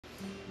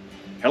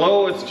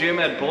Hello, it's Jim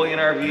at Bullion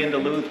RV in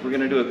Duluth. We're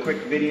going to do a quick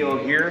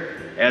video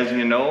here, as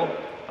you know,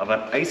 of an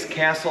ice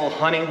castle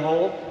hunting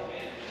hole.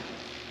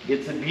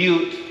 It's a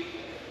beaut.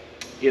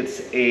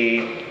 It's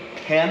a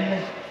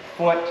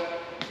 10-foot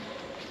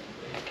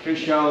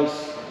fish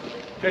house.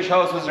 Fish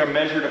houses are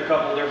measured a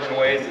couple different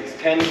ways. It's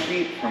 10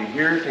 feet from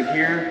here to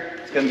here.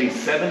 It's going to be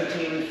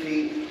 17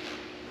 feet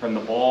from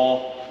the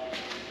ball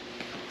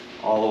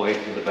all the way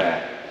to the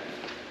back.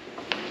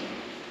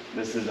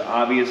 This is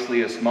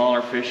obviously a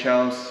smaller fish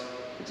house.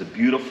 It's a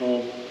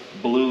beautiful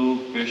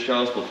blue fish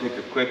house. We'll take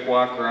a quick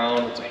walk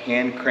around. It's a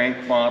hand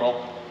crank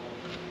model.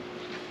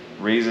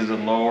 Raises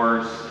and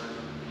lowers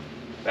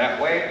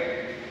that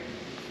way.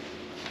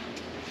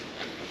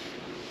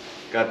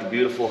 Got the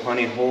beautiful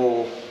honey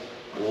hole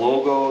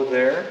logo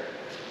there.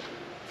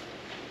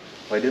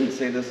 If I didn't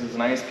say this is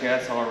an ice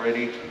castle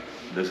already,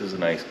 this is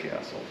an ice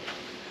castle.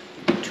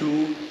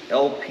 2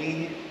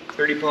 LP,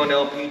 30-pound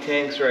LP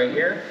tanks right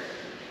here.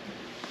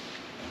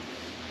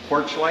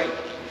 Porch light,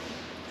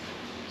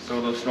 so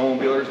the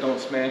snowmobilers don't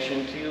smash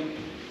into you.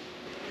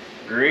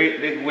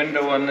 Great big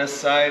window on this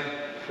side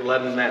for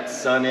letting that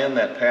sun in,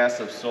 that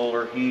passive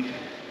solar heat,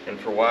 and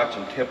for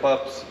watching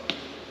tip-ups.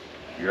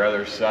 Your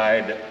other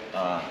side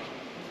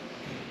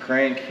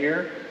crank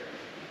here.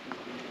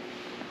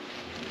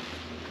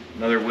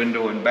 Another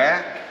window in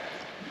back.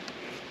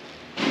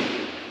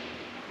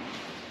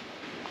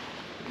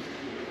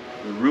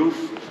 The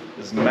roof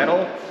is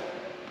metal.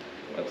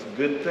 That's a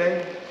good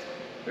thing.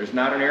 There's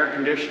not an air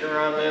conditioner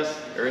on this.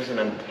 There is an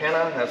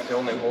antenna. That's the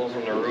only holes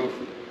in the roof.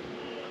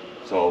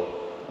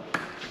 So,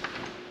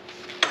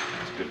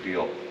 it's a good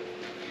deal.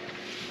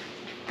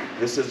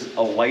 This is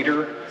a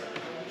lighter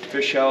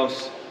fish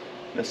house.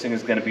 This thing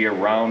is going to be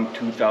around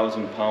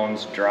 2,000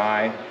 pounds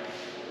dry,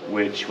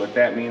 which what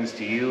that means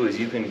to you is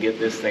you can get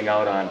this thing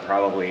out on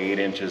probably 8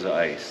 inches of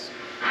ice.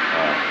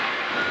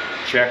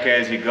 Check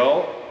as you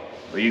go,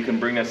 or you can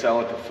bring this out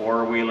with the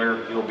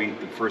four-wheeler. You'll be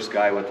the first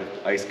guy with the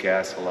ice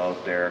castle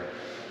out there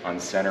on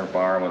center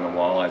bar when the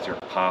walleyes are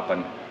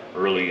popping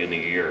early in the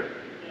year.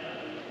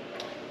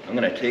 I'm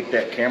going to take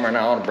that camera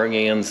now and bring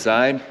you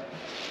inside.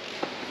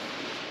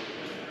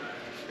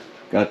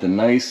 Got the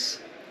nice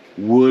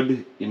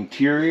wood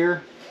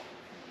interior.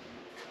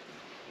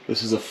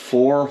 This is a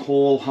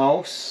 4-hole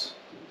house.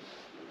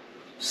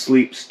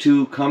 Sleeps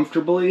 2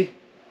 comfortably.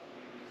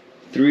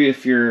 3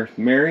 if you're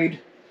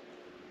married.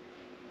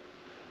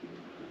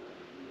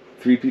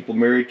 3 people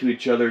married to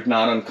each other is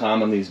not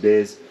uncommon these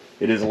days.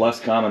 It is less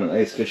common in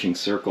ice fishing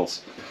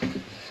circles. The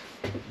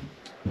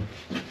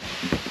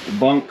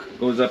bunk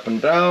goes up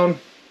and down.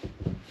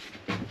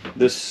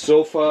 This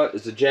sofa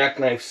is a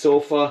jackknife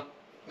sofa.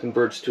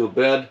 Converts to a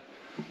bed.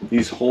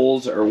 These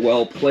holes are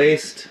well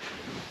placed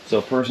so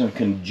a person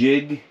can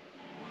jig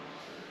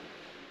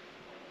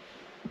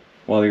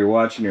while you're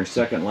watching your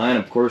second line.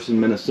 Of course, in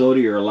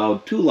Minnesota you're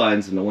allowed 2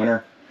 lines in the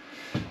winter.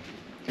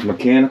 The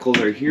mechanicals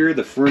are here.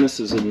 The furnace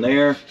is in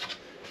there.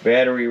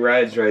 Battery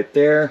rides right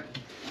there.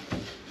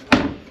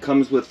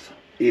 Comes with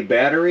a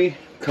battery.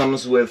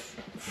 Comes with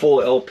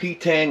full LP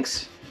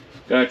tanks.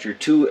 Got your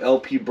 2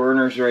 LP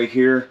burners right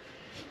here.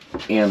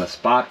 And a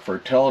spot for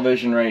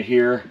television right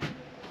here.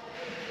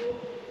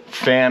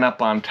 Fan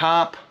up on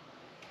top.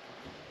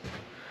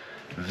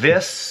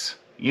 This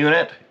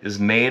unit is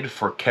made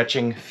for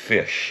catching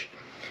fish.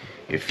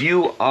 If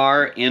you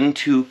are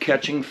into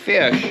catching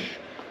fish,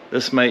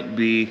 this might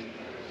be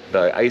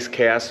the ice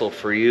castle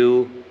for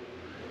you.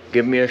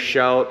 Give me a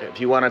shout.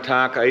 If you want to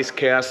talk ice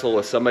castle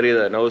with somebody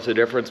that knows the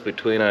difference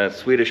between a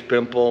Swedish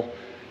pimple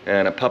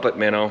and a puppet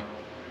minnow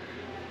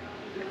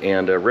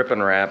and a rip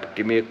and wrap,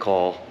 give me a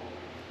call.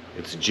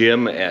 It's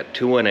Jim at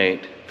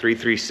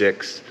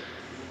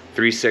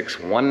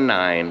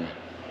 218-336-3619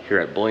 here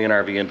at Bullion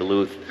RV in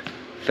Duluth.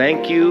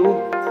 Thank you,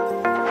 and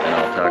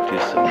I'll talk to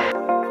you soon.